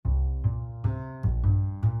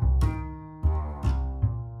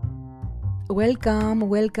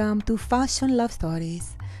Welcome to Fashion Love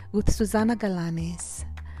Stories with Susanna Galanis.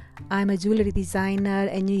 I'm a jewelry designer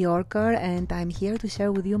and New Yorker, and I'm here to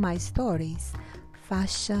share with you my stories.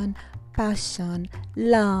 Fashion, passion,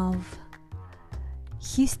 love,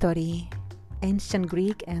 history, ancient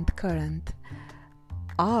Greek and current,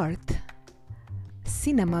 art,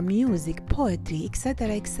 cinema, music, poetry,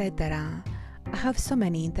 etc., etc. I have so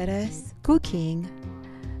many interests. Cooking,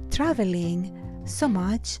 traveling, so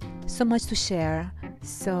much to share.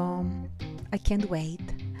 So I can't wait.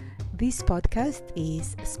 This podcast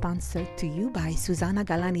is sponsored to you by Susanna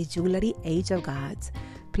Galani Jewelry, Age of Gods.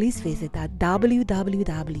 Please visit at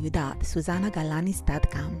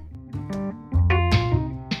www.susannagalanis.com.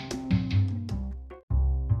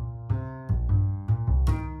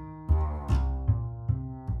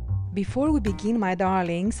 Before we begin, my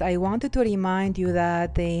darlings, I wanted to remind you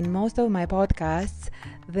that in most of my podcasts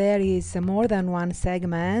there is more than one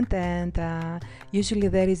segment, and usually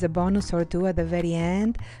there is a bonus or two at the very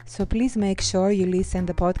end. So please make sure you listen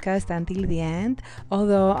the podcast until the end.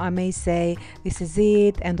 Although I may say this is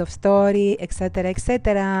it, end of story, etc.,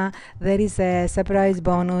 etc., there is a surprise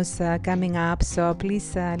bonus coming up. So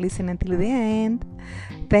please listen until the end.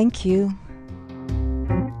 Thank you.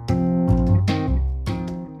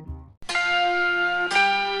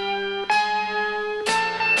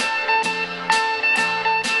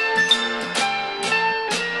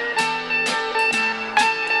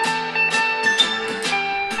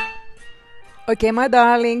 Okay, my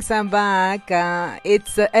darlings, I'm back.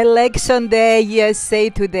 It's election day, USA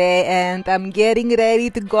today, and I'm getting ready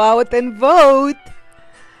to go out and vote.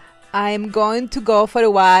 I'm going to go for a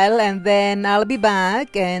while, and then I'll be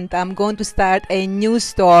back, and I'm going to start a new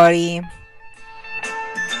story.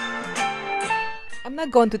 I'm not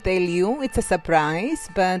going to tell you, it's a surprise,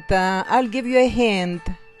 but I'll give you a hint.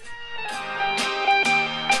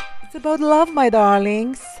 It's about love, my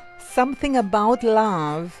darlings. Something about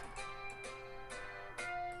love.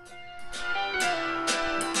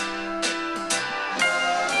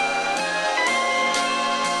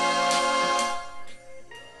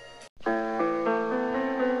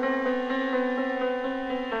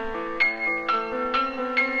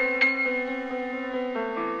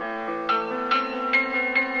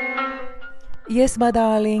 Yes, my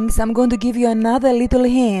darlings, I'm going to give you another little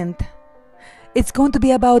hint. It's going to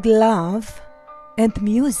be about love and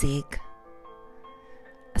music.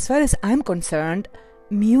 As far as I'm concerned,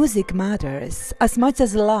 music matters as much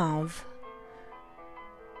as love.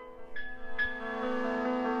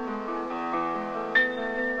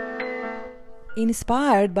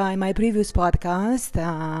 Inspired by my previous podcast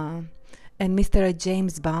and Mr.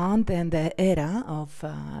 James Bond and the era of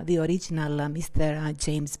the original Mr.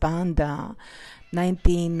 James Bond,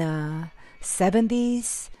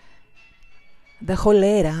 1970s. The whole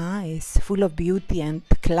era is full of beauty and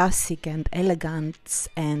classic and elegance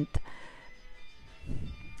and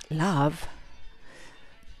love.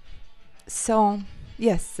 So,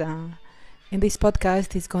 yes, in this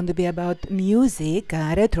podcast it's going to be about music,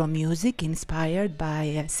 retro music inspired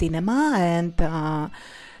by cinema and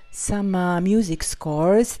some music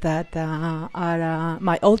scores that are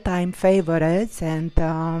my all-time favorites, and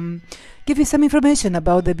give you some information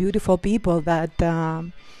about the beautiful people that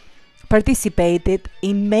participated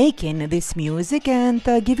in making this music, and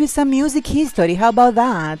give you some music history. How about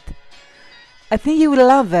that? I think you will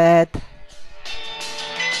love it.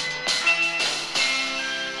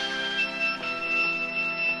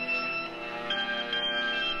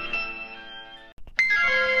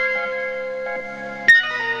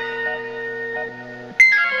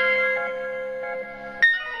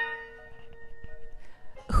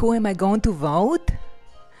 Who am I going to vote?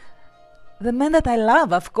 The man that I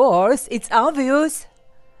love, of course. It's obvious.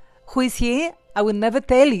 Who is he? I will never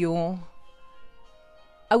tell you.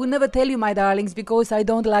 I will never tell you, my darlings, because I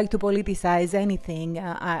don't like to politicize anything.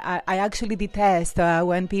 I actually detest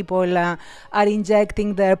when people are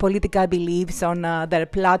injecting their political beliefs on their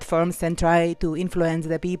platforms and try to influence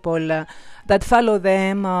the people that follow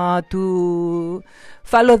them to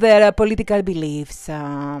follow their political beliefs.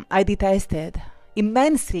 I detest it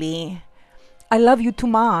immensely. I love you too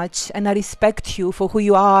much, and I respect you for who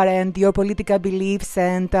you are and your political beliefs,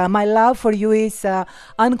 and my love for you is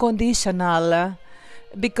unconditional,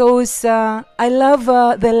 because I love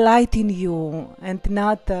the light in you and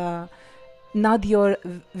not your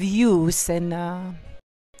views and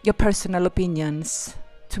your personal opinions.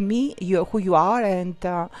 To me, you're who you are, and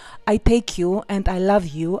I take you and I love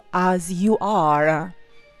you as you are.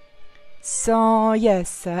 So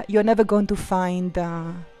yes, you're never going to find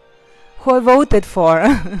who I voted for.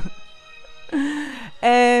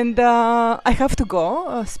 And I have to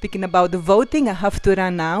go. Speaking about the voting, I have to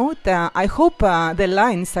run out. I hope the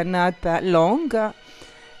lines are not long.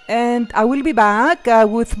 And I will be back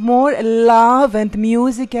with more love and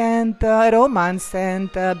music and romance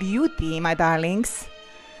and beauty, my darlings.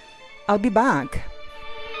 I'll be back.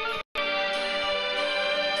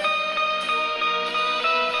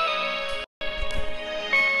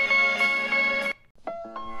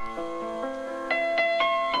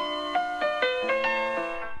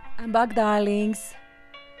 I'm back, darlings.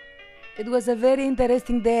 It was a very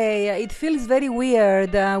interesting day. It feels very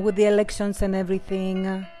weird with the elections and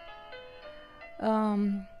everything.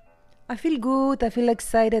 I feel good, I feel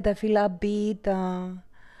excited, I feel upbeat.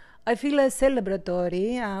 I feel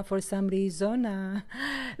celebratory for some reason.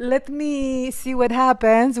 Let me see what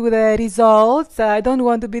happens with the results. I don't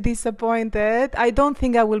want to be disappointed. I don't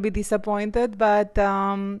think I will be disappointed, but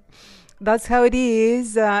that's how it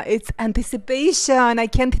is. It's anticipation. I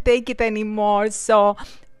can't take it anymore. So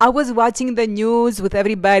I was watching the news with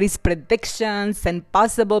everybody's predictions and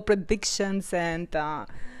possible predictions and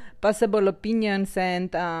possible opinions,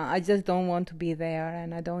 and I just don't want to be there,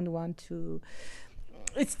 and I don't want to.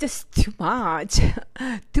 It's just too much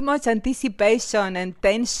anticipation and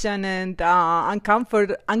tension and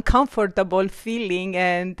uncomfortable feeling.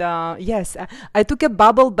 And yes, I took a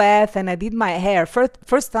bubble bath and I did my hair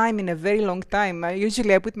first time in a very long time.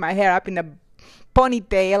 Usually I put my hair up in a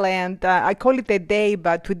ponytail and I call it a day,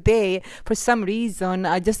 but today for some reason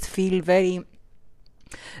I just feel very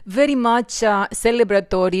much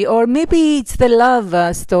celebratory, or maybe it's the love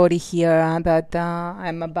story here that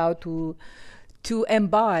I'm about to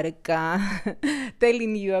embark,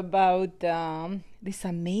 telling you about this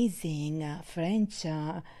amazing French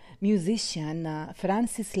musician,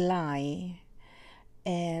 Francis Lai.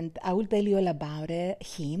 And I will tell you all about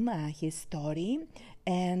him, his story,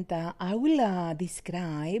 and I will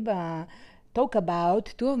talk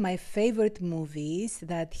about two of my favorite movies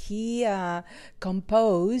that he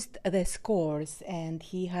composed the scores, and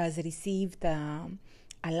he has received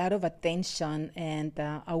a lot of attention and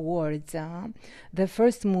awards. The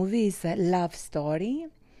first movie is Love Story,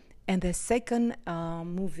 and the second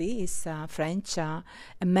movie is French, A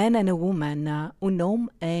Man and a Woman, Un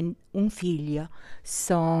homme et un figlio.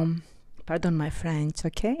 So, pardon my French,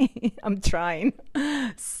 okay? I'm trying.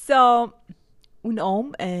 So, un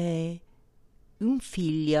homme et un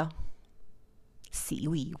figlio. Si,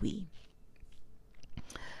 oui, oui.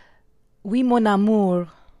 Oui, mon amour.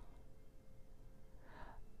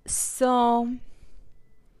 So,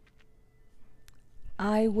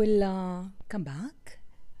 I will come back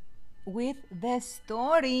with the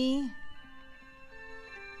story.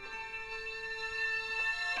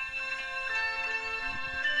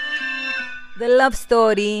 The love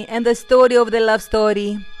story and the story of the love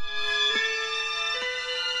story.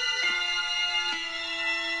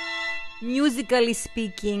 Musically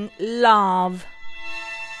speaking, love,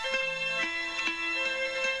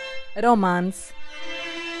 romance.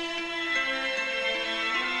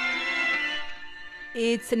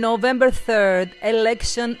 It's November 3rd,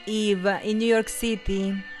 election eve in New York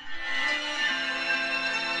City.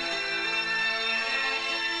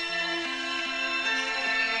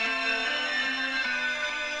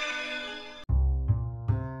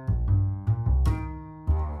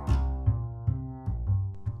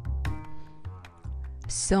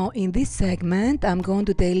 So in this segment, I'm going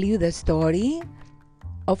to tell you the story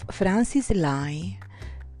of Francis Lai,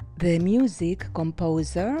 the music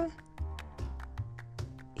composer.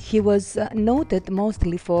 He was noted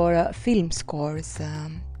mostly for film scores.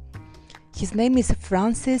 His name is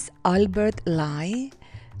Francis Albert Lai.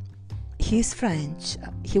 He's French.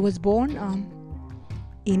 He was born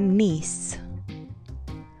in Nice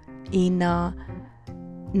in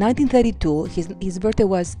 1932. His birthday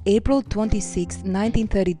was April 26,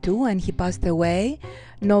 1932, and he passed away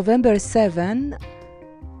November 7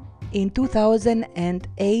 in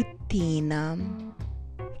 2018.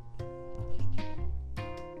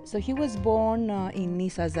 So he was born in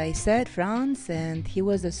Nice, as I said, France, and he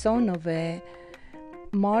was the son of a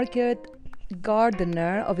market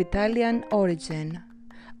gardener of Italian origin.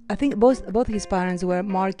 I think both his parents were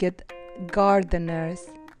market gardeners.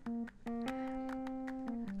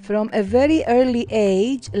 From a very early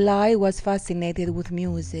age, Lai was fascinated with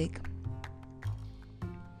music.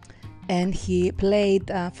 And he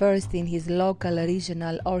played first in his local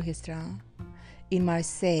regional orchestra in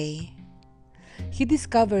Marseille. He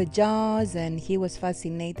discovered jazz and he was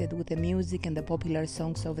fascinated with the music and the popular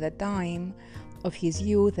songs of the time, of his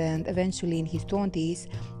youth, and eventually in his 20s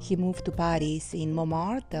he moved to Paris in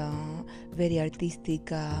Montmartre, very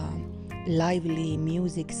artistic, lively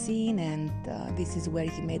music scene, and this is where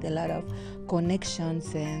he made a lot of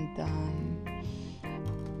connections, and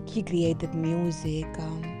he created music.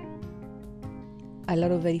 A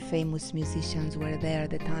lot of very famous musicians were there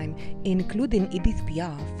at the time, including Edith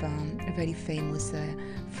Piaf, a very famous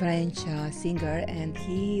French singer, and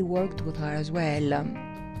he worked with her as well.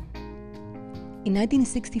 In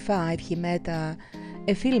 1965, he met a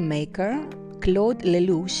filmmaker, Claude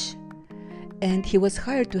Lelouch, and he was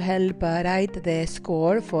hired to help write the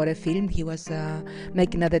score for a film he was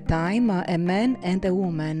making at the time, A Man and a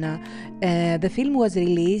Woman. The film was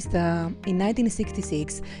released in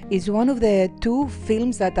 1966. It's one of the two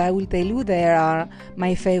films that I will tell you they are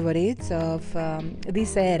my favorites of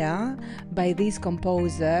this era by this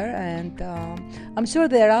composer, and I'm sure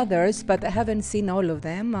there are others, but I haven't seen all of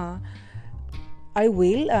them. I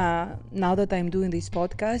will, now that I'm doing this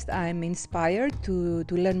podcast, I'm inspired to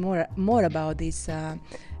learn more about this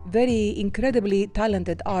very incredibly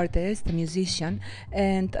talented artist, musician,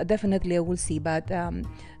 and definitely I will see. But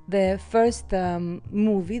the first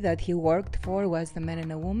movie that he worked for was The Man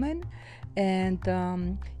and a Woman,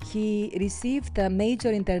 and he received a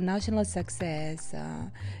major international success,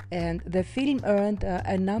 and the film earned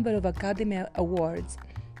a number of Academy Awards.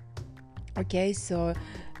 Okay, so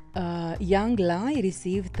Young Lai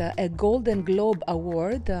received a Golden Globe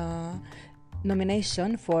Award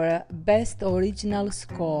nomination for Best Original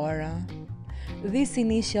Score. This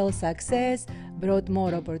initial success brought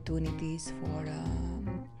more opportunities for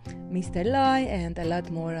Mr. Lai, and a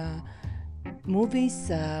lot more movies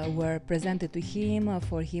were presented to him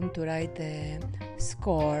for him to write the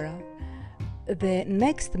score. The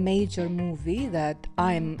next major movie that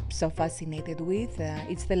I'm so fascinated with,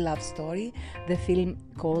 it's the love story, the film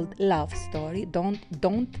called Love Story.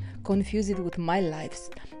 Don't confuse it with My Life's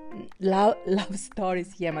love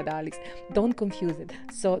stories here, Madalix. Don't confuse it.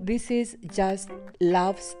 So this is just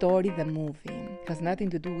Love Story, the movie. It has nothing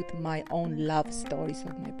to do with my own love stories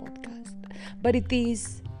of my podcast, but it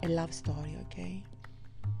is a love story, okay?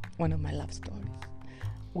 One of my love stories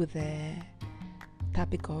with the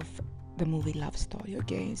topic of the movie Love Story,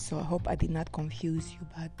 okay? So I hope I did not confuse you,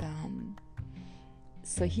 but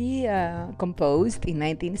so he composed in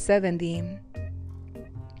 1970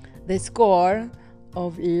 the score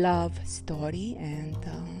of Love Story, and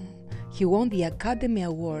he won the Academy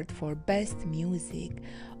Award for Best Music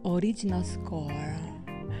Original Score,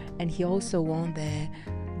 and he also won the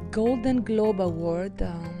Golden Globe Award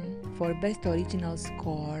for Best Original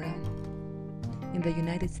Score in the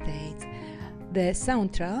United States. The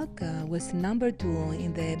soundtrack was number 2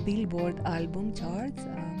 in the Billboard album charts,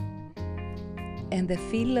 and the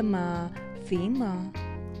film theme,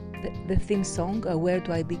 the theme song, Where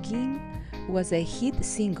Do I Begin, was a hit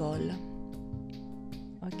single.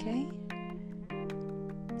 Okay?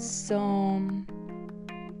 So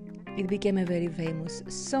it became a very famous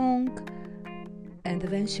song, and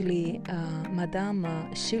eventually Madame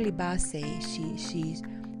Shirley Bassey,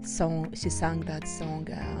 she sang that song,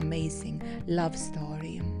 amazing Love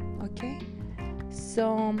Story. Okay,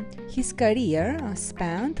 so his career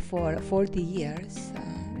spanned for 40 years.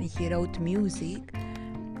 He wrote music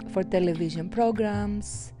for television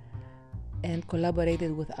programs and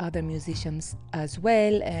collaborated with other musicians as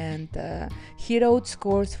well, and he wrote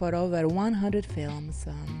scores for over 100 films,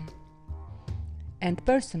 and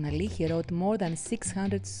personally he wrote more than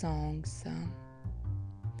 600 songs.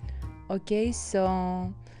 Okay,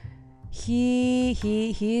 so he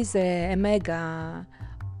is a mega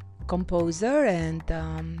composer, and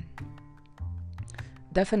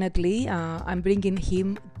definitely I'm bringing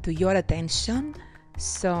him to your attention.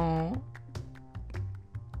 So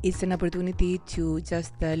it's an opportunity to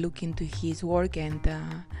just look into his work and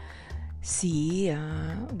see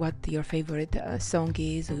what your favorite song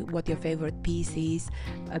is, what your favorite piece is.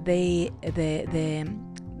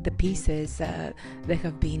 The pieces they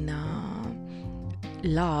have been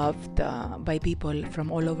loved by people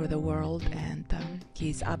from all over the world, and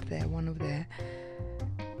he's up there, one of the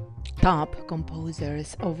top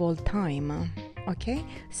composers of all time. Okay,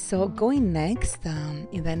 so going next,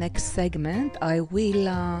 in the next segment, I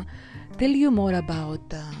will tell you more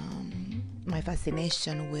about my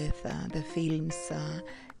fascination with the films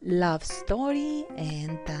Love Story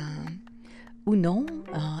and Un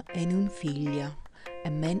uomo e un figlio, A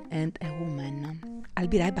Man and a Woman. I'll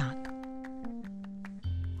be right back.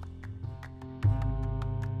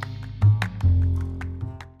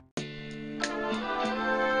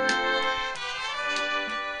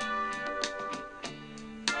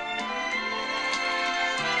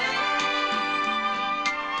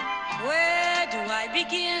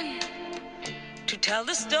 tell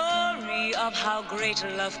the story of how great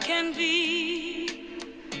love can be.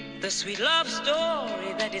 The sweet love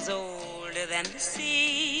story that is older than the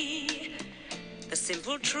sea. The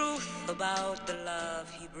simple truth about the love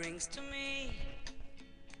he brings to me.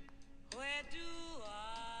 Where do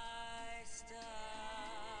I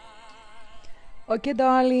start? Okay,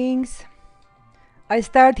 darlings, I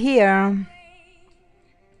start here.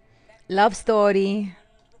 Love Story,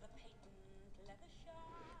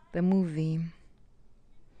 the movie.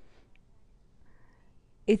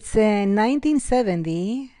 It's a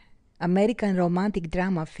 1970 American romantic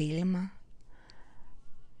drama film,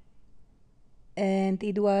 and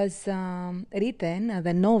it was written,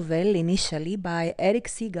 the novel initially, by Eric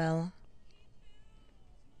Segal.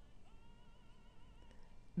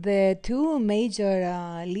 The two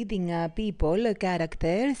major leading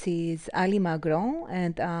characters is Ali Magron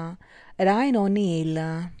and Ryan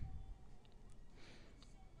O'Neill.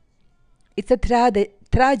 It's a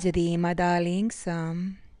tragedy, my darlings.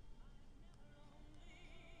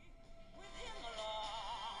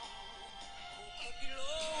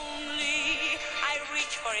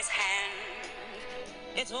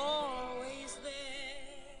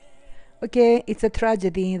 Okay, it's a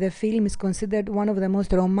tragedy. The film is considered one of the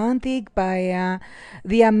most romantic by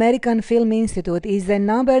the American Film Institute. It's the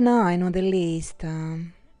number 9 on the list.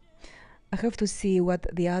 I have to see what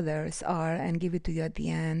the others are and give it to you at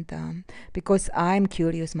the end, because I'm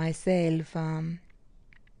curious myself.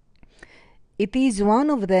 It is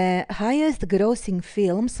one of the highest grossing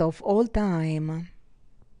films of all time.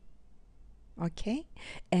 Okay,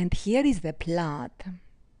 and here is the plot.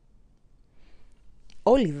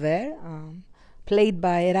 Oliver, played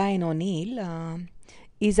by Ryan O'Neill,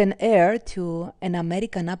 is an heir to an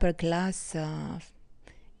American upper class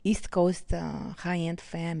East Coast high-end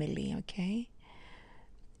family, okay?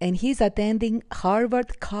 And he's attending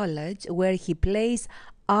Harvard College, where he plays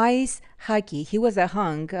ice hockey. He was a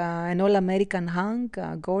hunk, an all-American hunk,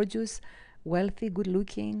 gorgeous, wealthy,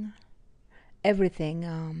 good-looking,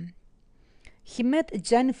 everything. He met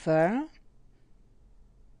Jennifer.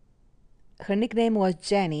 Her nickname was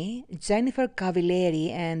Jennifer Cavalieri,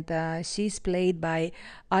 and she's played by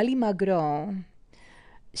Ali Magro.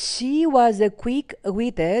 She was a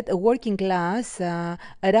quick-witted, working-class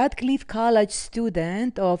Radcliffe College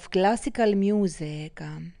student of classical music.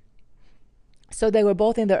 So they were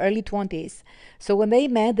both in their early 20s. So when they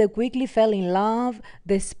met, they quickly fell in love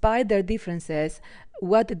despite their differences.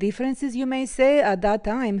 What differences, you may say? At that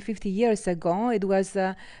time, 50 years ago, it was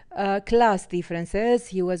class differences.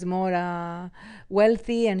 He was more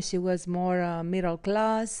wealthy and she was more middle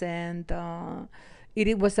class, and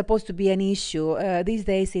it was supposed to be an issue. These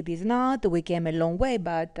days it is not. We came a long way,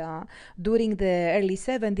 but during the early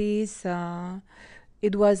 70s,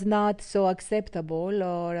 it was not so acceptable,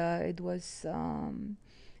 or it was a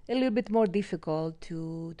little bit more difficult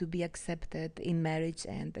to be accepted in marriage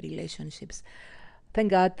and relationships.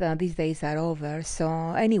 Thank God these days are over.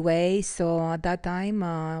 So anyway, so at that time,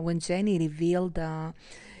 when Jenny revealed her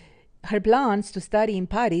plans to study in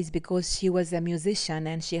Paris because she was a musician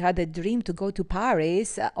and she had a dream to go to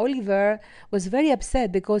Paris, Oliver was very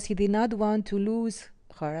upset because he did not want to lose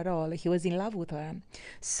her at all. He was in love with her.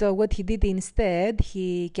 So what he did instead,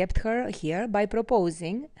 he kept her here by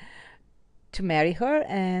proposing to marry her,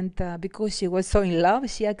 and because she was so in love,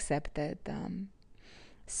 she accepted.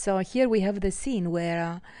 So here we have the scene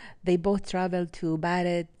where they both travel to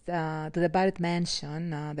the Barrett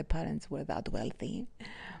mansion. The parents were that wealthy.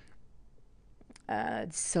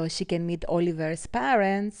 So she can meet Oliver's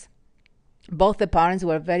parents. Both the parents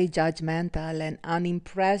were very judgmental and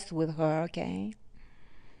unimpressed with her, okay?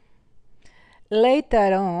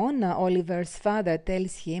 Later on, Oliver's father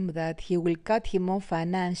tells him that he will cut him off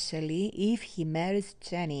financially if he marries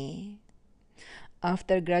Jenny.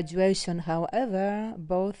 After graduation, however,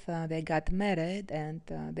 both they got married, and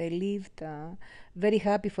they lived very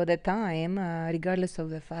happy for the time, regardless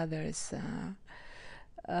of the father's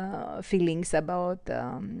feelings about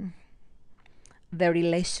their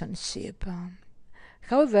relationship.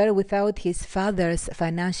 However, without his father's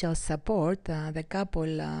financial support, the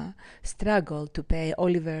couple struggled to pay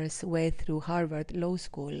Oliver's way through Harvard Law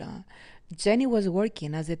School. Jenny was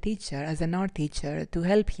working as a teacher, as an art teacher, to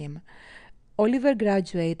help him. Oliver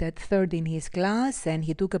graduated third in his class, and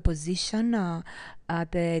he took a position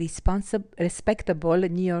at a respectable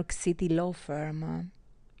New York City law firm.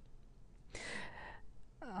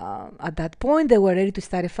 At that point, they were ready to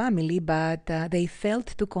start a family, but they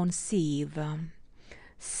failed to conceive.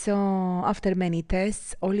 So, after many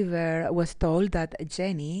tests, Oliver was told that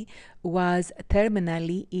Jenny was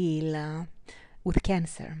terminally ill with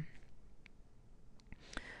cancer.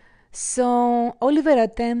 So Oliver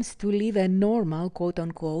attempts to live a normal, quote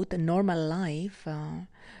unquote, a normal life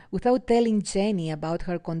without telling Jenny about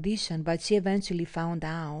her condition, but she eventually found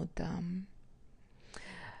out.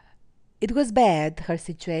 It was bad, her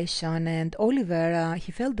situation, and Oliver,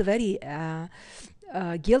 he felt very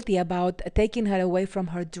guilty about taking her away from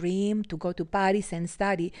her dream to go to Paris and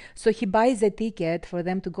study. So he buys a ticket for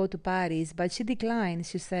them to go to Paris, but she declined.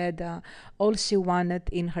 She said all she wanted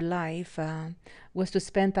in her life was to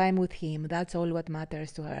spend time with him. That's all what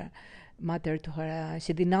matters to her. Mattered to her.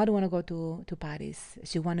 She did not want to go to Paris.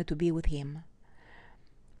 She wanted to be with him.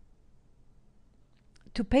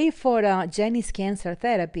 To pay for Jenny's cancer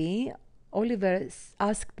therapy, Oliver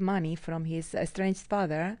asked money from his estranged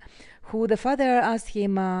father, who the father asked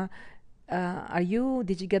him,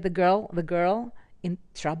 did you get the girl in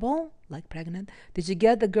trouble, like pregnant? Did you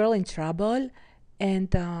get the girl in trouble?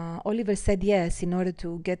 And Oliver said yes, in order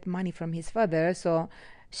to get money from his father so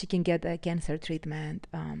she can get a cancer treatment.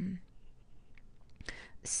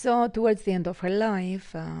 So towards the end of her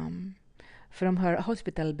life, from her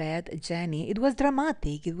hospital bed, Jenny, it was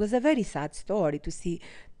dramatic. It was a very sad story to see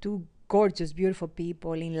two gorgeous, beautiful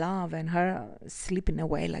people in love and her slipping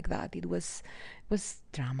away like that. It was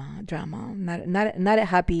drama, not a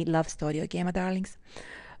happy love story, okay, my darlings?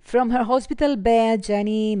 From her hospital bed,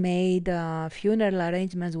 Jenny made funeral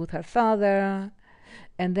arrangements with her father,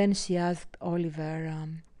 and then she asked Oliver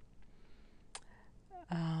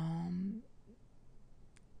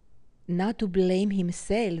not to blame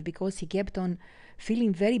himself, because he kept on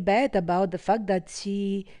feeling very bad about the fact that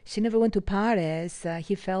she never went to Paris.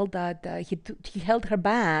 He felt that he held her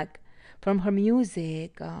back from her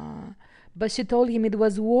music, but she told him it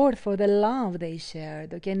was worth for the love they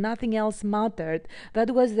shared. Okay, nothing else mattered.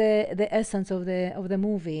 That was the essence of the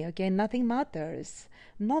movie. Okay, nothing matters,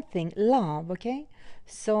 nothing, love. Okay,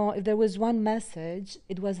 so if there was one message,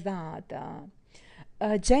 it was that.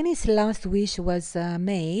 Jenny's last wish was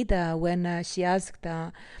made when she asked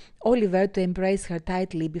Oliver to embrace her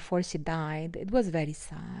tightly before she died. It was very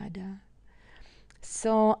sad.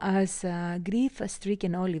 So, as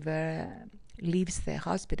grief-stricken Oliver leaves the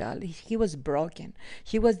hospital, he was broken.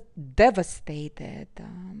 He was devastated,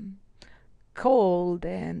 cold,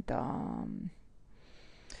 and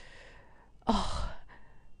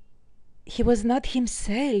he was not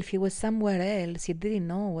himself. He was somewhere else. He didn't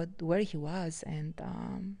know where he was, and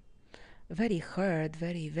very hurt,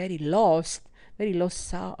 very lost, very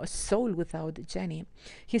lost soul without Jenny.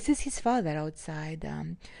 He sees his father outside.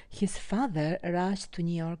 His father rushed to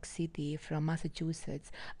New York City from Massachusetts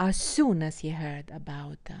as soon as he heard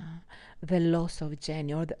about the loss of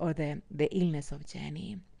Jenny, or the illness of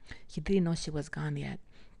Jenny. He didn't know she was gone yet.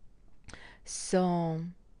 So,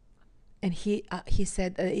 and he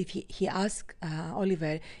said, if he asked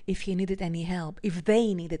Oliver if he needed any help, if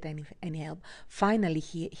they needed any help. Finally,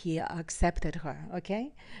 he accepted her,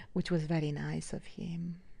 okay, which was very nice of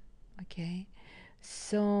him, okay.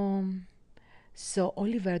 So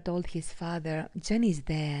Oliver told his father, Jenny's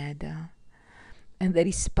dead, and the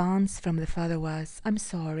response from the father was, I'm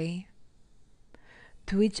sorry.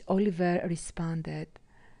 To which Oliver responded,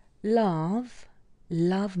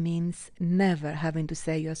 Love means never having to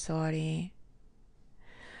say you're sorry.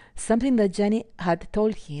 Something that Jenny had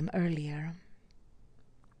told him earlier.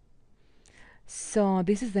 So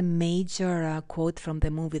this is the major quote from the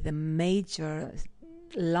movie, the major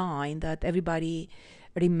line that everybody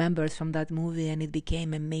remembers from that movie, and it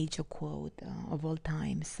became a major quote of all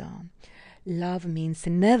time. So love means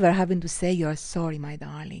never having to say you're sorry, my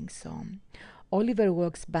darling. So Oliver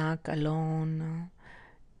walks back alone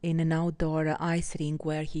in an outdoor ice rink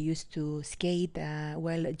where he used to skate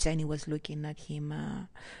while Jenny was looking at him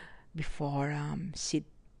before she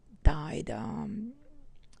died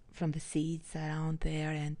from the seeds around there,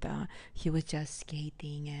 and he was just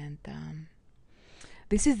skating. And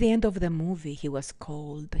this is the end of the movie. He was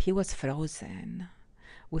cold. He was frozen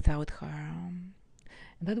without her.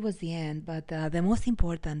 That was the end. But the most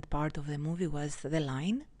important part of the movie was the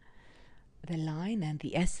line. The line and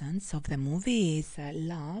the essence of the movie is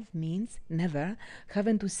love means never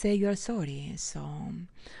having to say you're sorry. So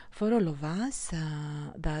for all of us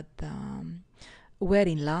that we're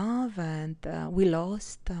in love and we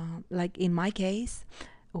lost, like in my case,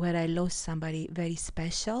 where I lost somebody very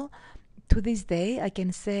special, to this day I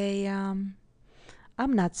can say I'm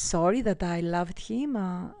not sorry that I loved him.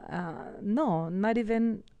 No, not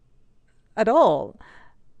even at all.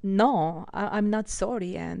 No, I'm not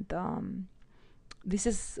sorry, and this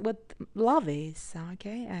is what love is,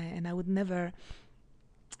 okay? And I would never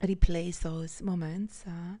replace those moments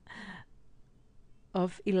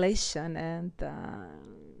of elation and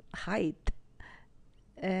height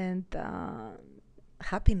and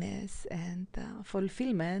happiness and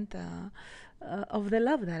fulfillment of the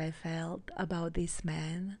love that I felt about this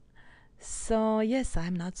man. So, yes,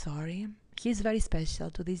 I'm not sorry. He's very special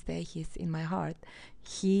to this day. He's in my heart.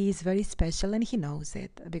 He is very special and he knows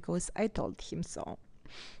it because I told him so.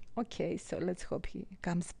 Okay, so let's hope he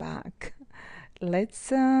comes back. Let's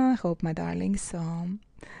hope, my darling. So,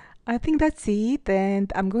 I think that's it,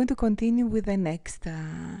 and I'm going to continue with the next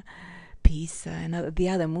piece, the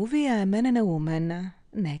other movie, A Man and a Woman,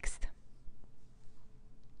 next.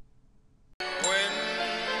 When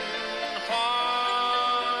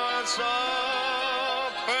hearts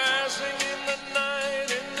are passing in the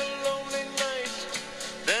night, in the lonely night,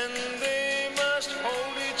 then they must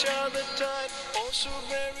hold each other tight, oh so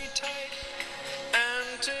very tight,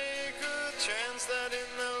 and take a chance that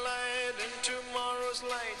in the light, in tomorrow's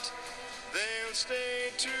light, they'll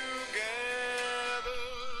stay together.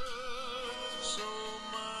 So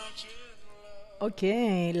much in love.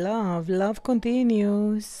 Okay, love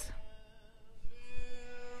continues. In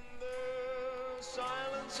the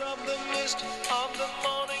silence of the mist, of the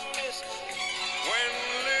morning mist, when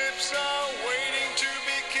lips are waiting to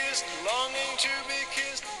be kissed, longing to be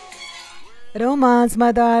kissed. Romance,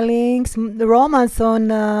 my darlings, romance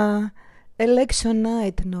on election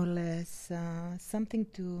night, no less. Something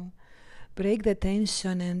to break the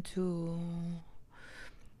tension and to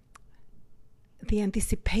the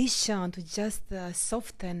anticipation, to just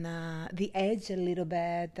soften the edge a little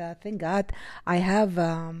bit. Thank God I have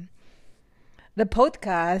the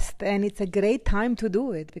podcast, and it's a great time to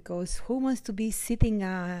do it because who wants to be sitting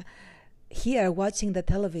here watching the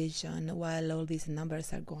television while all these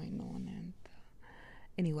numbers are going on? And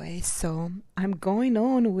anyway, so I'm going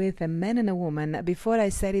on with A Man and a Woman. Before I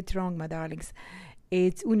said it wrong, my darlings,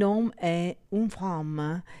 it's un homme et une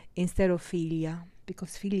femme instead of filia,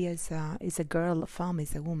 because filia is a girl, femme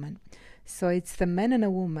is a woman. So it's The Man and a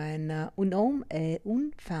Woman, un homme et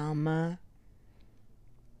une femme.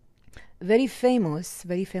 Very famous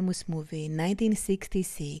movie,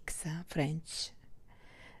 1966, French.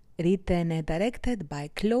 Written and directed by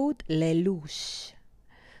Claude Lelouch.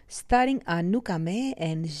 Starring Anouk Aimée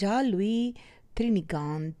and Jean-Louis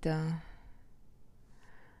Trintignant.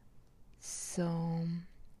 So,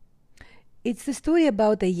 it's the story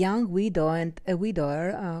about a young widow and a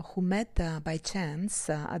widower who met by chance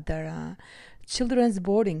at their children's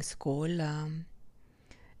boarding school,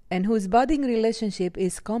 and whose budding relationship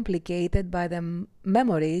is complicated by the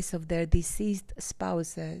memories of their deceased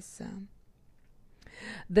spouses.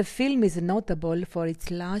 The film is notable for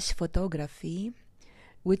its lush photography,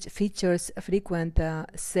 which features frequent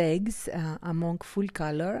segs among full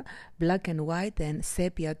color, black and white, and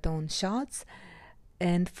sepia tone shots,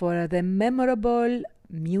 and for the memorable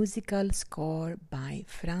musical score by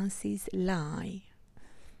Francis Lai.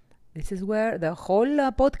 This is where the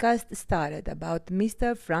whole podcast started, about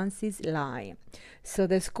Mr. Francis Lai. So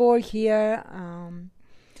the score here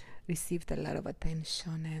received a lot of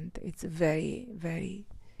attention, and it's very, very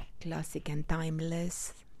classic and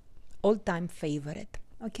timeless, all-time favorite.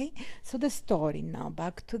 Okay, so the story now,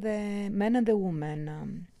 back to The Man and the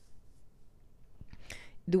Woman.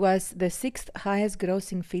 It was the 6th highest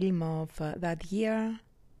grossing film of that year,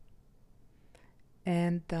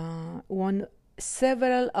 and won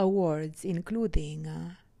several awards, including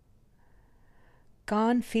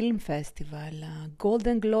Cannes Film Festival,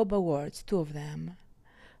 Golden Globe Awards, 2 of them,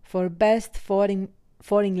 for Best Foreign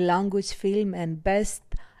Language Film and Best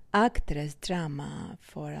Actress Drama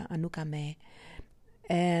for Anouk Aimée,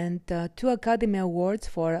 and 2 Academy Awards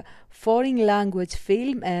for Foreign Language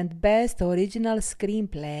Film and Best Original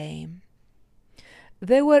Screenplay.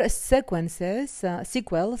 There were sequels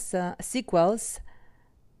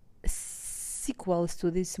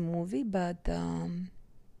to this movie, but the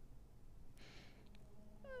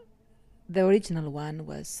original one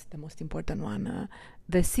was the most important one.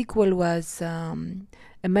 The sequel was A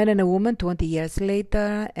Man and a Woman 20 years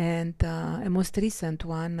later, and a most recent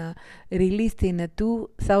one released in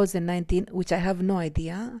 2019, which I have no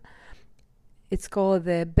idea. It's called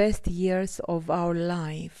The Best Years of Our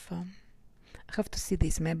Life. I have to see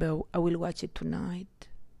this. Maybe I will watch it tonight.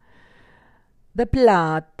 The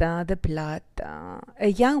plot. A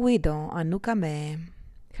young widow, Anouk Aimée,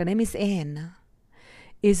 her name is Anne,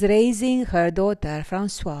 is raising her daughter,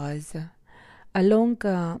 Françoise,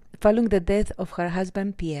 following the death of her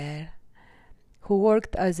husband, Pierre, who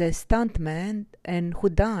worked as a stuntman and who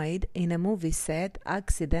died in a movie set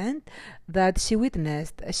accident that she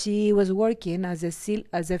witnessed. She was working as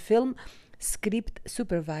a film script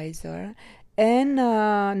supervisor, and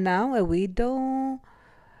now a widow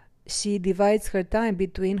She divides her time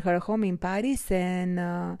between her home in Paris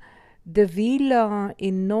and the ville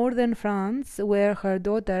in northern France, where her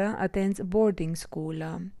daughter attends boarding school.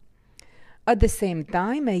 At the same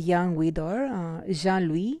time, a young widower,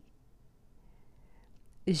 Jean-Louis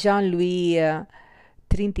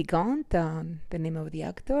Trintignant, the name of the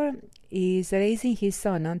actor, is raising his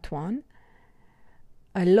son Antoine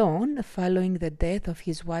alone following the death of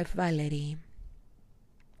his wife Valérie.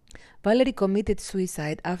 Valérie committed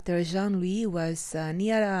suicide after Jean-Louis was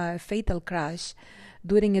near a fatal crash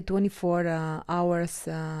during a 24 hours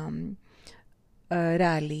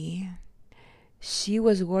rally. He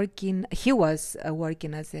was working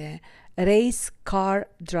as a race car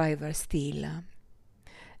driver still.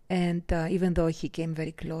 And even though he came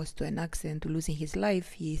very close to an accident, to losing his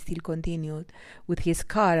life, he still continued with his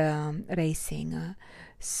car racing.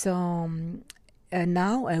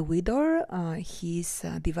 Now a widower, he's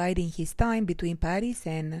dividing his time between Paris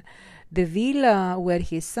and the ville where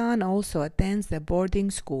his son also attends the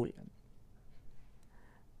boarding school.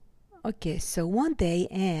 Okay, so one day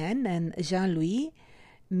Anne and Jean-Louis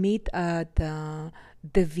meet at the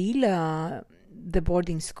ville, the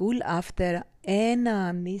boarding school, after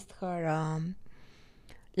Anne missed her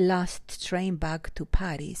last train back to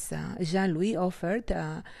Paris. Jean-Louis offered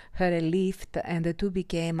her a lift, and the two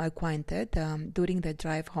became acquainted during the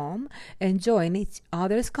drive home, enjoying each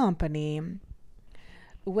other's company.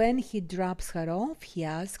 When he drops her off, he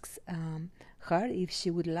asks her if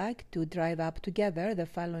she would like to drive up together the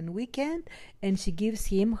following weekend, and she gives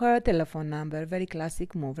him her telephone number. Very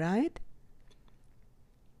classic move, right?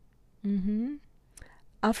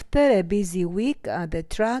 After a busy week at the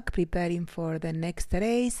track preparing for the next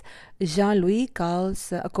race, Jean-Louis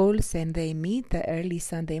calls and they meet early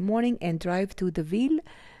Sunday morning and drive to the ville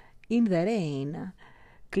in the rain.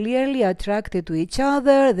 Clearly attracted to each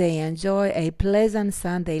other, they enjoy a pleasant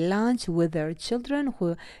Sunday lunch with their children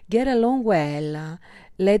who get along well.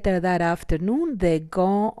 Later that afternoon, they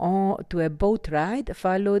go on to a boat ride,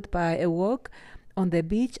 followed by a walk on the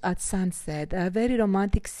beach at sunset. Very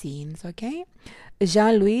romantic scenes, okay?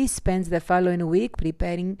 Jean-Louis spends the following week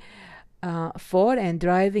preparing for and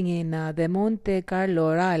driving in the Monte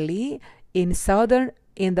Carlo Rally in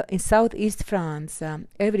southeast France.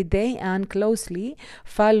 Every day, Anne closely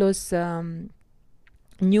follows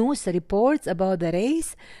news reports about the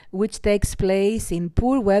race, which takes place in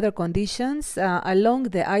poor weather conditions along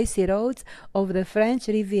the icy roads of the French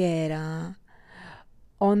Riviera.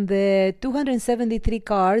 On the 273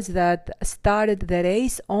 cars that started the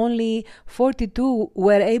race, only 42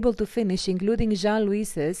 were able to finish, including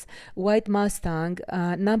Jean-Louis's white Mustang,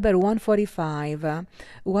 number 145.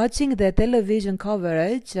 Watching the television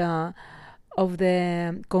coverage of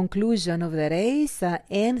the conclusion of the race,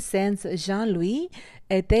 Anne sends Jean-Louis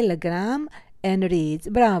a telegram and reads,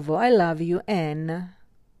 "Bravo, I love you, Anne."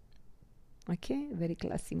 Okay, very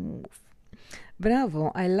classy move.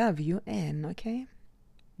 Bravo, I love you, Anne, okay?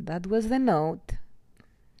 That was the note.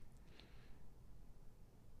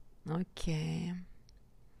 Okay.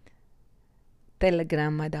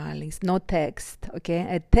 Telegram, my darlings. No text, okay?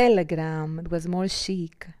 A telegram. It was more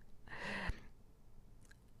chic.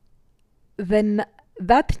 Then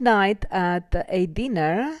that night at a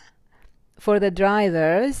dinner for the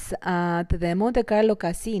drivers at the Monte Carlo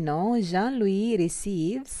Casino, Jean-Louis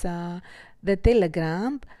receives the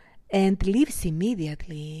telegram and leaves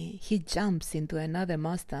immediately. He jumps into another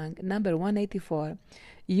Mustang, number 184,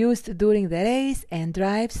 used during the race, and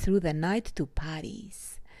drives through the night to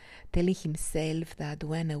Paris, telling himself that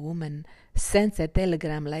when a woman sends a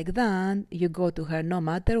telegram like that, you go to her no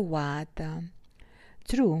matter what.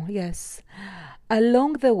 True, yes.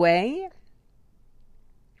 Along the way,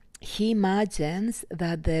 he imagines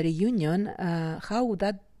that the reunion, how would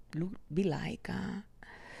that be like?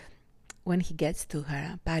 When he gets to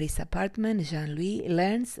her Paris apartment, Jean-Louis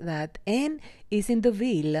learns that Anne is in the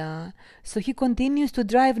ville, so he continues to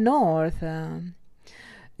drive north.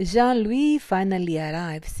 Jean-Louis finally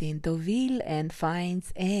arrives in Deauville and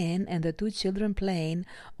finds Anne and the two children playing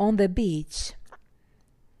on the beach.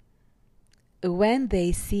 When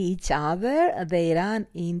they see each other, they run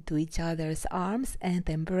into each other's arms and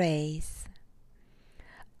embrace.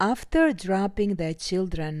 After dropping their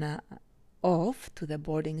children off to the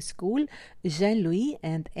boarding school, Jean-Louis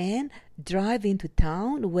and Anne drive into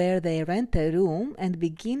town, where they rent a room and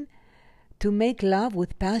begin to make love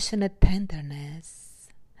with passionate tenderness.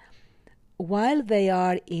 While they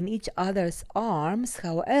are in each other's arms,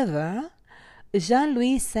 however,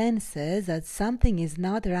 Jean-Louis senses that something is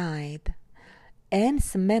not right.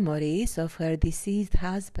 Anne's memories of her deceased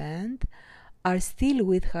husband are still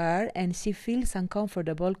with her, and she feels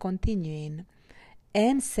uncomfortable continuing.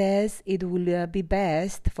 Anne says it will be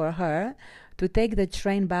best for her to take the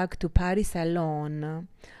train back to Paris alone.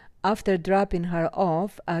 After dropping her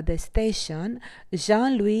off at the station,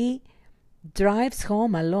 Jean-Louis drives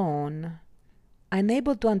home alone,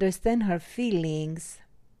 unable to understand her feelings.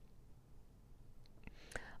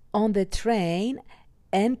 On the train,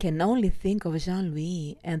 Anne can only think of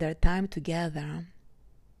Jean-Louis and their time together.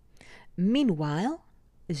 Meanwhile,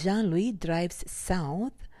 Jean-Louis drives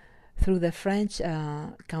south through the French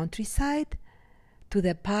countryside to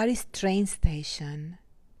the Paris train station,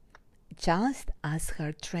 just as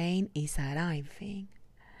her train is arriving.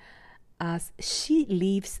 As she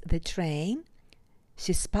leaves the train,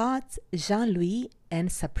 she spots Jean-Louis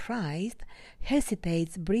and, surprised,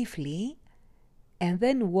 hesitates briefly and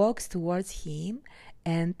then walks towards him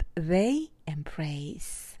and they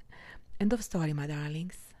embrace. End of story, my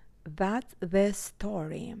darlings. That's the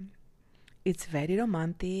story. It's very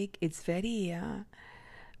romantic. It's very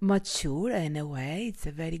mature in a way. It's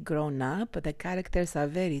a very grown up. The characters are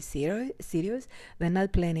very serious. They're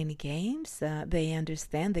not playing any games. They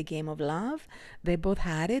understand the game of love. They both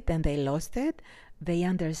had it and they lost it. They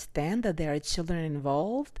understand that there are children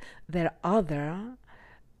involved. There are other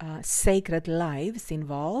sacred lives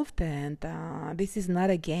involved, and this is not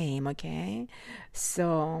a game, okay?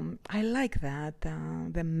 So I like that.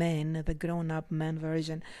 The men, the grown-up man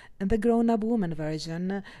version and the grown-up woman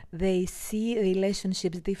version, they see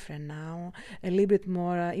relationships different now, a little bit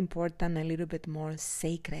more important, a little bit more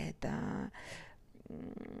sacred.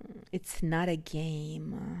 It's not a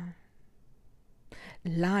game.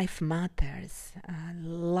 Life matters.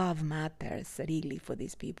 Love matters really for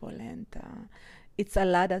these people, and it's a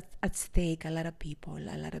lot at stake. A lot of people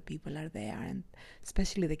are there, and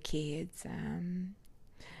especially the kids.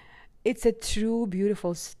 It's a true,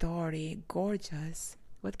 beautiful story. Gorgeous.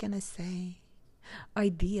 What can I say?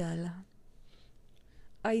 Ideal,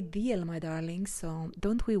 my darling. So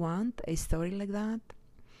don't we want a story like that?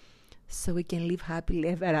 So we can live happily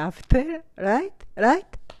ever after, right?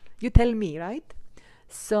 You tell me, right?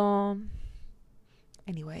 So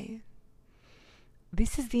anyway,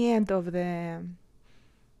 this is the end of the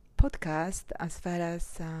podcast as far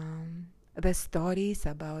as the stories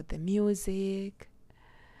about the music,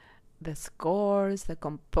 the scores, the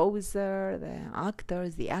composer, the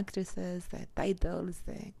actors, the actresses, the titles,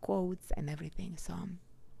 the quotes, and everything. So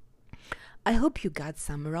I hope you got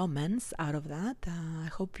some romance out of that. I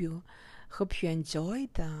hope you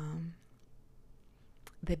enjoyed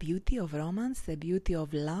the beauty of romance, the beauty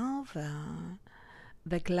of love,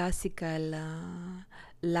 the classical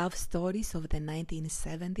love stories of the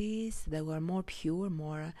 1970s. They were more pure,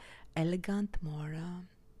 more elegant, more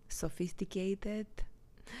sophisticated,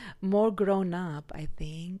 more grown up, I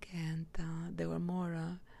think, and they were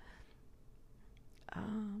more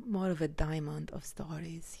of a diamond of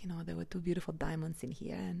stories. You know, there were two beautiful diamonds in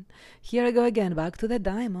here, and here I go again, back to the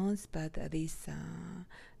diamonds, but these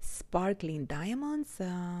sparkling diamonds,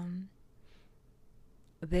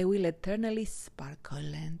 they will eternally sparkle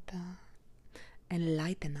and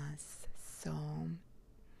enlighten us. So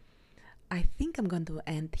I think I'm going to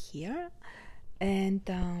end here, and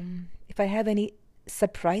if I have any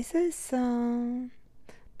surprises,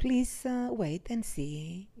 please wait and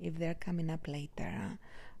see if they're coming up later.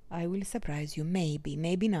 I will surprise you, maybe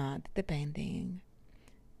not, depending.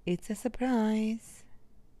 It's a surprise.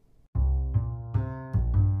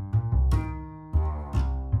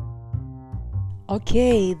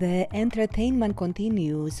 Okay, the entertainment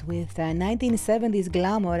continues with 1970s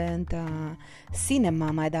glamour and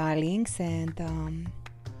cinema, my darlings. And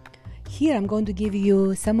here I'm going to give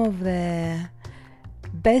you some of the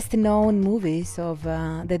best known movies of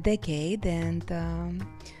the decade, and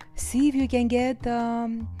see if you can get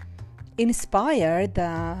inspired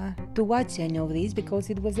to watch any of these, because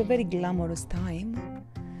it was a very glamorous time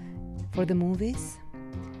for the movies.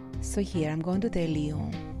 So here I'm going to tell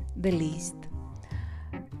you the list.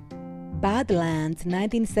 Badlands,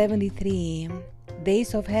 1973.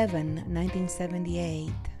 Days of Heaven,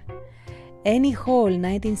 1978. Annie Hall,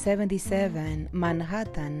 1977.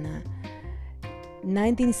 Manhattan,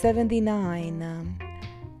 1979.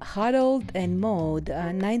 Harold and Maude,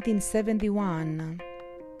 1971.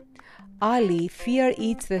 Ali, Fear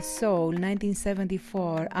Eats the Soul,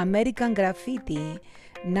 1974. American Graffiti,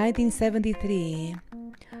 1973.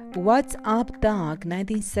 What's Up Doc,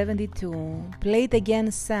 1972. Play It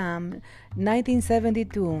Again Sam,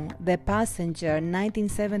 1972. The Passenger,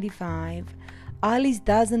 1975. Alice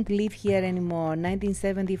Doesn't Live Here Anymore,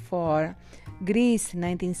 1974. Grease,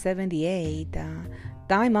 1978.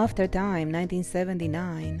 Time After Time,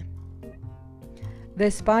 1979.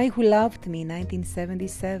 The Spy Who Loved Me,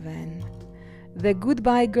 1977. The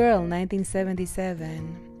Goodbye Girl,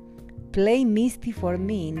 1977. Play Misty for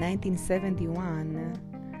Me, 1971.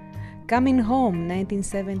 Coming Home,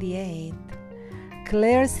 1978.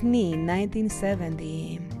 Claire's Knee,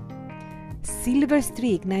 1970. Silver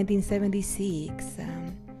Streak, 1976.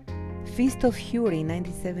 Feast of Fury,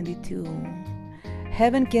 1972.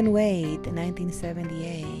 Heaven Can Wait,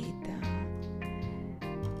 1978.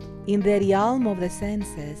 In the Realm of the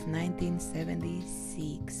Senses,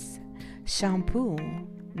 1976. Shampoo,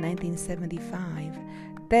 1975.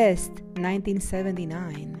 Test,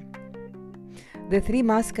 1979. The Three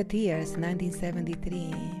Musketeers,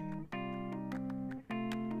 1973.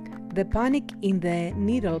 The Panic in the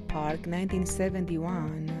Needle Park,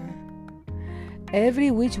 1971.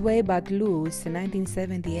 Every Which Way But Loose,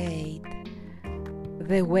 1978.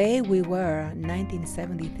 The Way We Were,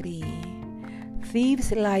 1973.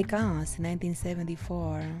 Thieves Like Us,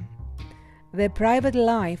 1974. The Private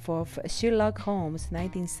Life of Sherlock Holmes,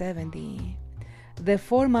 1970. The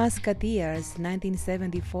Four Musketeers,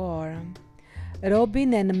 1974.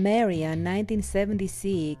 Robin and Marian,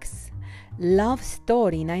 1976. Love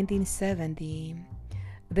Story, 1970.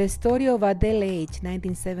 The Story of Adele H,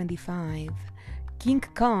 1975. King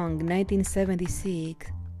Kong,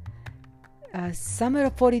 1976. Summer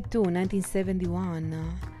of 42, 1971.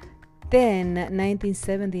 10,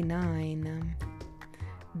 1979.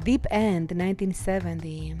 Deep End,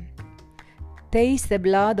 1970. Taste the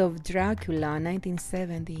Blood of Dracula,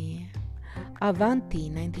 1970. Avanti,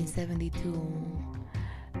 1972.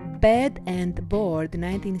 Bed and Board,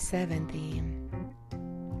 1970.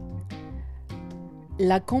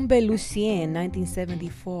 La Combe Lucien,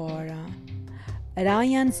 1974.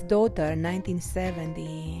 Ryan's Daughter,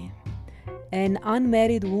 1970. An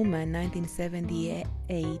Unmarried Woman, 1978.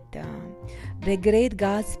 The Great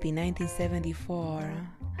Gatsby, 1974.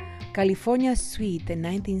 California Suite,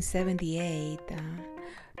 1978.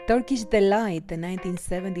 Turkish Delight,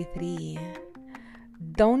 1973.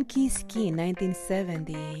 Donkey Skin,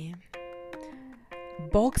 1970.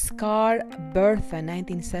 Boxcar Bertha,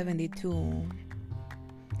 1972.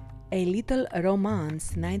 A Little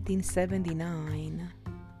Romance, 1979.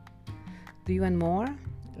 Do you want more?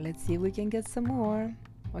 Let's see if we can get some more.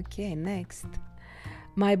 Okay, next.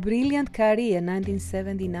 My Brilliant Career,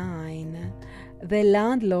 1979. The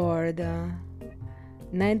Landlord,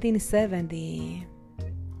 1970.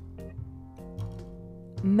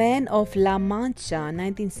 Men of La Mancha,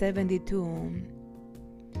 1972.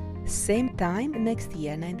 Same time next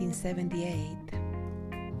year, 1978.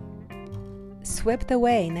 Swept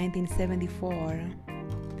Away, 1974.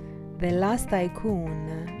 The Last Tycoon,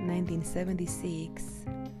 1976.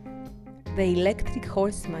 The Electric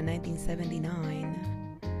Horseman, 1979.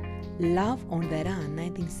 Love on the Run,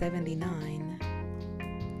 1979.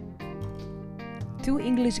 Two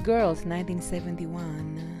English Girls,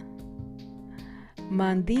 1971.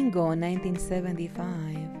 Mandingo,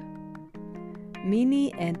 1975.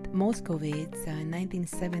 Minnie and Moskowitz,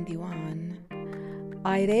 1971.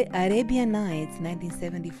 Arabian Nights,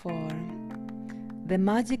 1974. The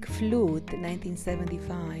Magic Flute,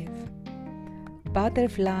 1975.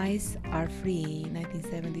 Butterflies Are Free,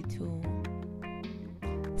 1972.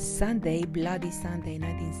 Sunday, Bloody Sunday,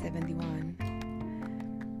 1971.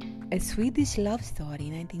 A Swedish Love Story,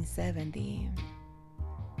 1970.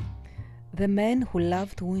 The Men Who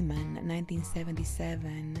Loved Women,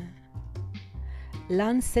 1977.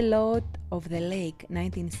 Lancelot of the Lake,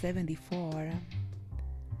 1974.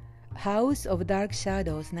 House of Dark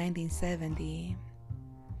Shadows, 1970.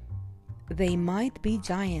 They Might Be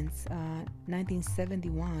Giants,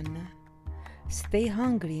 1971. Stay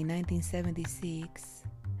Hungry, 1976.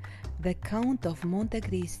 The Count of Monte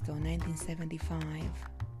Cristo, 1975.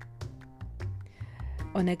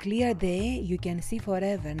 On a Clear Day, You Can See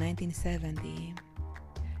Forever, 1970.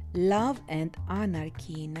 Love and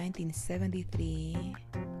Anarchy, 1973.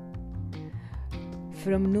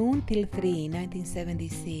 From Noon Till 3,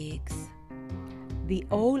 1976. The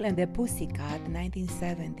Owl and the Pussycat,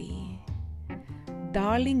 1970.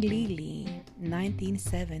 Darling Lily,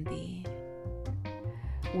 1970.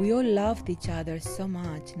 We All Loved Each Other So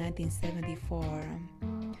Much, 1974.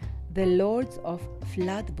 The Lords of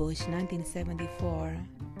Flatbush, 1974.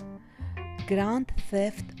 Grand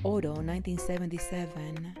Theft Auto,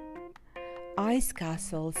 1977. Ice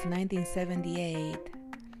Castles, 1978.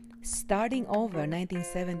 Starting Over,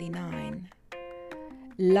 1979.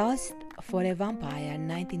 Lust for a Vampire,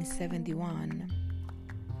 1971.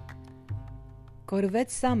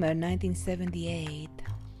 Corvette Summer, 1978.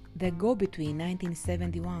 The Go-Between,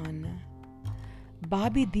 1971.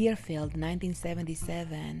 Bobby Deerfield,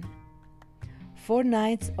 1977. Four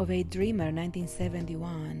Nights of a Dreamer,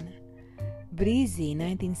 1971. Breezy,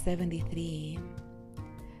 1973.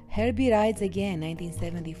 Herbie Rides Again,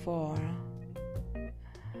 1974.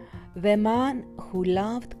 The Man Who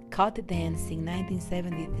Loved Cut Dancing,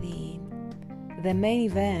 1973. The Main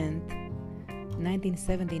Event,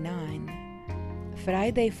 1979.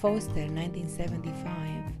 Friday Foster,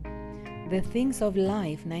 1975. The Things of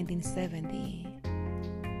Life, 1970.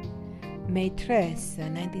 Maitresse,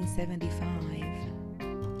 1975.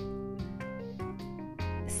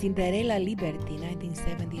 Cinderella Liberty,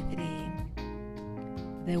 1973.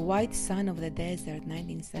 The White Sun of the Desert,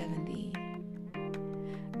 1970.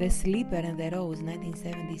 The Sleeper and the Rose,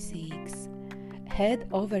 1976. Head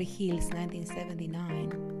Over Heels, 1979.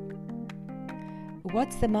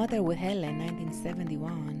 What's the Matter with Helen,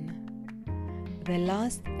 1971. The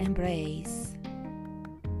Last Embrace,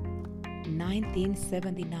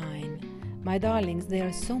 1979. My darlings, there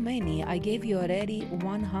are so many. I gave you already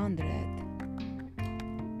 100.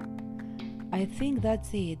 I think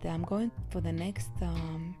that's it. I'm going for the next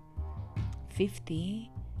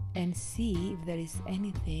 50 and see if there is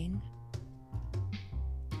anything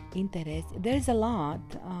interesting. There is a lot.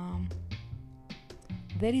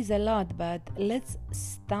 But let's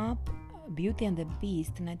stop. Beauty and the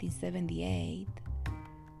Beast, 1978.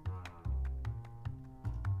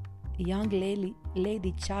 Young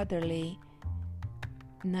Lady Chatterley,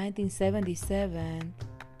 1977.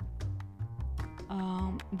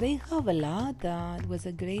 They have a lot. It was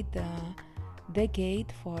a great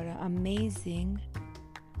decade for amazing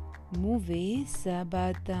movies,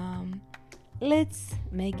 but let's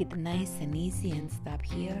make it nice and easy and stop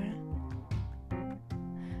here.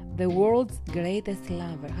 The World's Greatest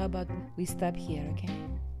Lover. How about we stop here, okay?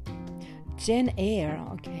 Jane Eyre,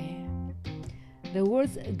 okay. The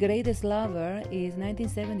World's Greatest Lover is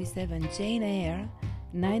 1977. Jane Eyre,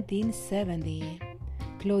 1970.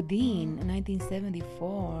 Claudine,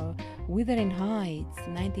 1974. Wuthering Heights,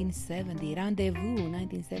 1970. Rendezvous,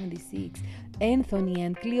 1976. Anthony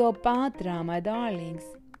and Cleopatra, my darlings,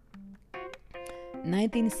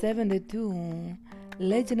 1972.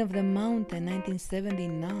 Legend of the Mountain,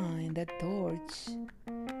 1979. The Torch,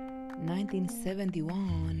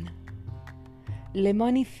 1971. Le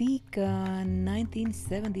Magnifique,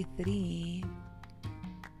 1973.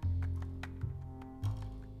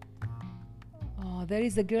 There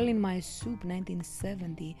is a Girl in My Soup,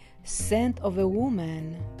 1970. Scent of a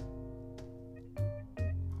Woman,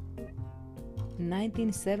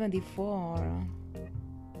 1974.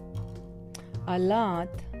 A lot.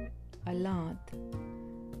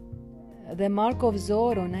 The Mark of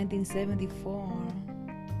Zorro, 1974.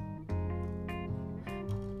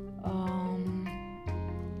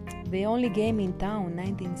 The Only Game in Town,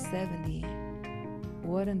 1970.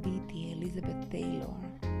 Warren Beatty, Elizabeth Taylor.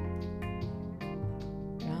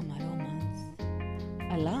 Drama, romance.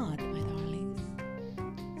 A lot, my darlings.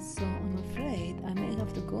 So I'm afraid I may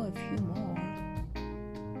have to go a few more.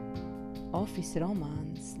 Office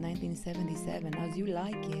Romance, 1977, As You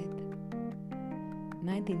Like It.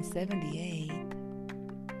 1978.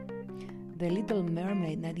 The Little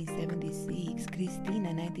Mermaid, 1976.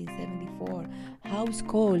 Christina, 1974. House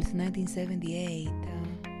Calls, 1978.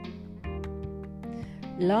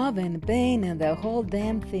 Love and Pain and the Whole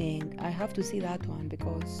Damn Thing. I have to see that one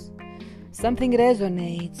because something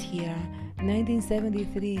resonates here.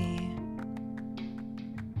 1973.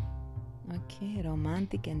 Okay,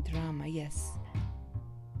 romantic and drama, yes.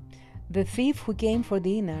 The Thief Who Came to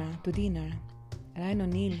Dinner. Ryan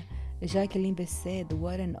O'Neal, Jacqueline Bisset,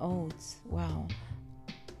 Warren Oates. Wow.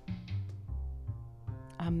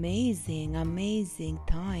 Amazing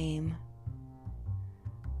time.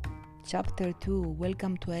 Chapter 2,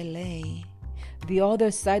 Welcome to LA. The Other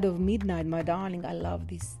Side of Midnight, my darling. I loved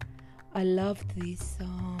this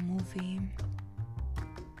movie.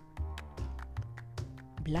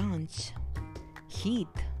 Blanche.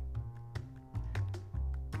 Heat.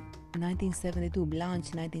 1972.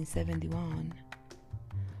 Blanche, 1971.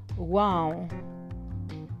 Wow.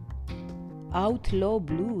 Outlaw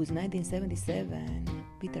Blues, 1977.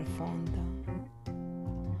 Peter Fonda.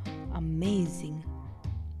 Amazing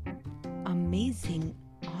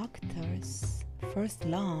actors. First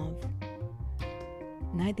Love,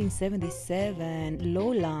 1977.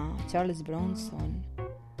 Lola, Charles Bronson,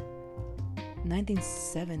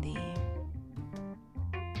 1970.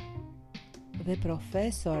 The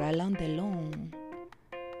Professor, Alain Delon,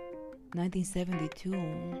 1972.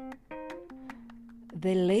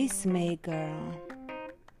 The Lace Maker,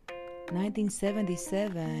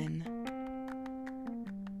 1977.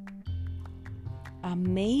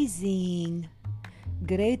 Amazing.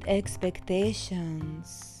 Great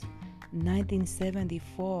Expectations,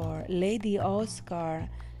 1974. Lady Oscar,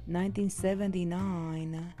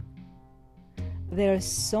 1979. There are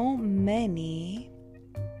so many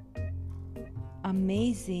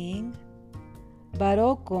amazing.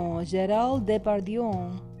 Barocco, Gérald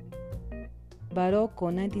Depardieu.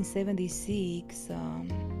 Barocco, 1976.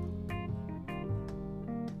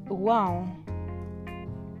 Wow.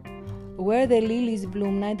 Where the Lilies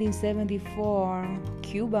Bloom, 1974.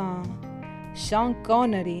 Cuba. Sean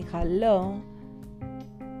Connery, hello.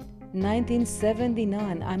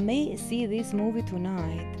 1979. I may see this movie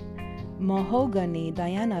tonight. Mahogany,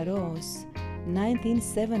 Diana Ross,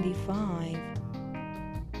 1975.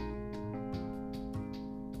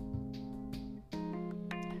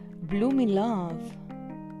 Bloomy Love,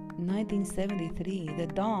 1973. The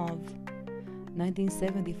Dove,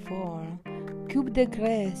 1974. Coupe de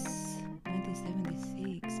Grace,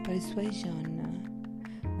 1976. Persuasion,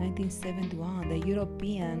 1971. The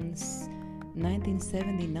Europeans,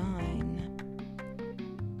 1979.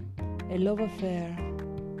 A Love Affair.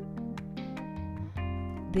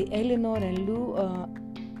 The Eleanor and Lou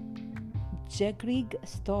Jeckrig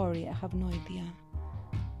story. I have no idea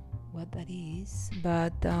what that is,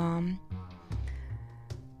 but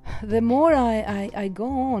the more I go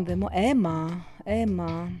on, the more Emma,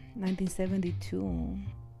 1972.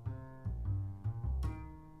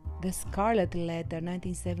 The Scarlet Letter,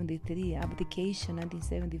 1973. Abdication,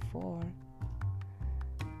 1974.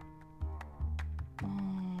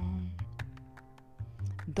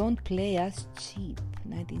 Don't Play Us Cheap,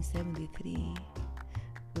 1973.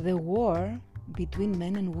 The War Between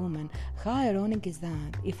Men and Women. How ironic is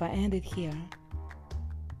that if I end it here?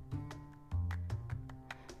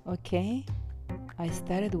 Okay, I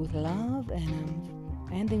started with love and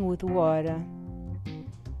I'm ending with war.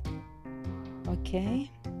 Okay,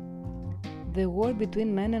 the war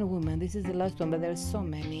between men and women. This is the last one, but there are so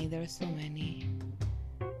many.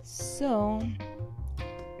 So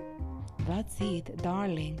that's it,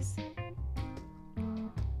 darlings.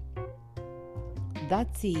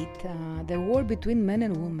 That's it. The War Between Men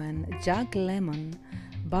and Women. Jack Lemmon,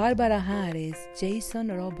 Barbara Harris,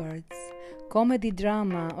 Jason Roberts. Comedy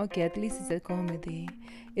drama. Okay, at least it's a comedy.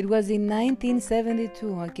 It was in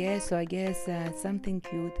 1972. Okay, so I guess something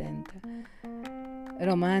cute and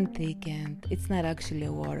romantic, and it's not actually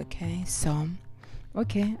a war. Okay, so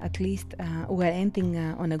okay, at least we're ending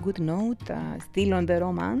on a good note. Still on the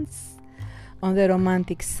romance. On the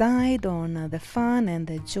romantic side, on the fun and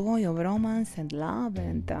the joy of romance and love,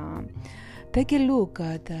 and take a look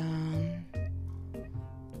at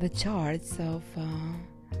the charts of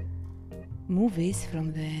movies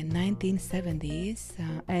from the 1970s.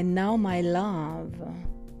 And Now My Love,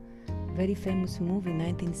 very famous movie,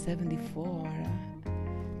 1974.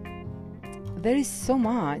 There is so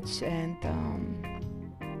much, and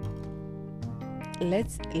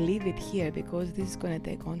let's leave it here because this is going to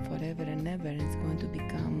take on forever and ever. It's going to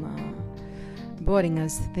become boring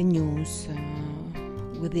as the news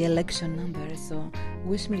with the election numbers. So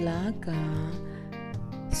wish me luck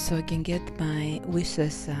so I can get my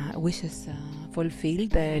wishes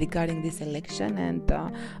fulfilled regarding this election, and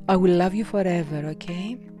I will love you forever.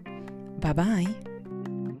 Okay, bye bye.